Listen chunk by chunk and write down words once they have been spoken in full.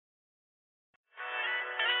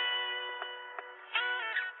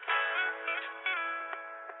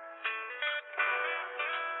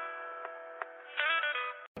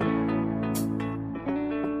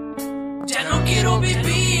Ya no quiero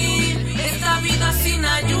vivir esta vida sin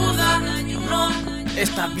ayuda, no.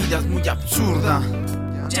 Esta vida es muy absurda.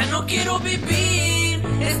 Ya no quiero vivir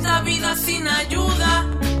esta vida sin ayuda,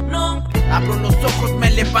 no. Abro los ojos, me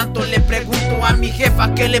levanto, le pregunto a mi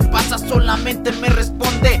jefa qué le pasa, solamente me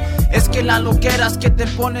responde: es que las loqueras que te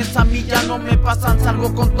pones a mí ya no me pasan.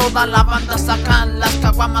 Salgo con toda la banda, sacan las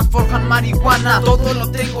caguamas, forjan marihuana. Todo lo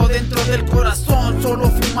tengo dentro del corazón, solo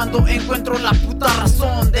fumando encuentro la puta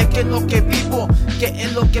razón de qué es lo que vivo, qué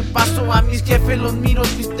es lo que paso. A mis jefes los miro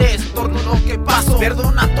tristes por todo lo que paso.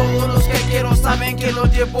 Perdona a todos los que quiero, saben que lo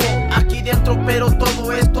llevo aquí dentro, pero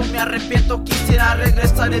todo esto me arrepiento. Quisiera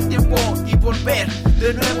regresar el tiempo y volver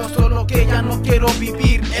de nuevo, solo que ya no quiero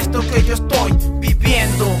vivir esto que yo estoy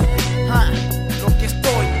viviendo. Lo que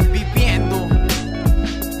estoy viviendo.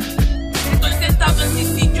 Estoy sentado en mi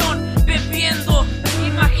sillón bebiendo,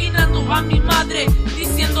 imaginando a mi madre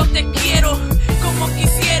diciendo te quiero. Como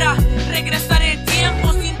quisiera regresar el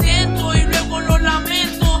tiempo, si intento y luego lo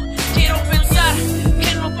lamento. Quiero pensar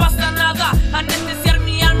que no pasa nada, anestesiar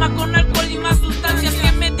mi alma con alcohol y más sustancias.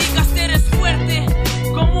 Que me digas eres fuerte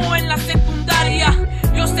como en la secundaria.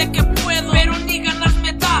 Yo sé que puedo, pero ni ganas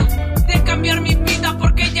me da de cambiar mi vida,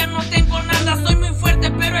 porque ya no tengo nada. Soy muy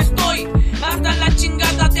fuerte, pero estoy hasta la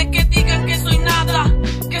chingada de que digan que soy nada,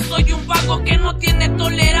 que soy un vago que no tiene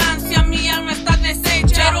tolerancia. Mi alma está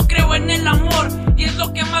deshecha, pero creo en el amor y es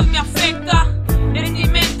lo que más me afecta. En mi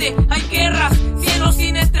mente hay guerras, cielos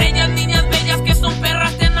sin estrellas, niñas bellas que son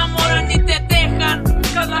perras, te enamoran y te dejan.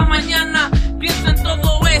 Cada mañana pienso en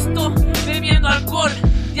todo esto, bebiendo alcohol,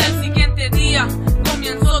 y al siguiente día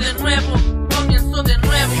comienzo de nuevo.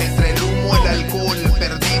 Entre el humo, el alcohol,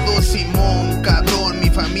 perdido Simón, cabrón. Mi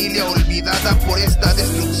familia olvidada por esta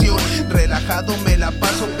destrucción. Relajado me la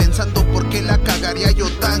paso pensando por qué la cagaría yo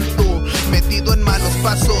tanto. Metido en malos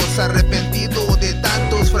pasos, arrepentido de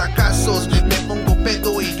tantos fracasos. Me pongo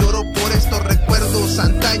pedo y lloro por estos recuerdos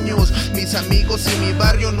antaños. Mis amigos y mi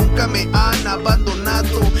barrio nunca me han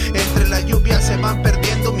abandonado. Entre la lluvia se van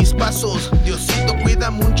perdiendo mis pasos. Diosito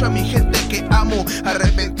cuida mucho a mi gente que amo.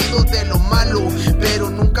 Arrepentido de lo malo, pero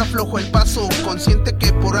nunca aflojo el paso. Consciente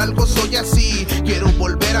que por algo soy así, quiero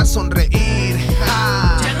volver a sonreír.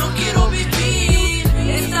 Ya no quiero vivir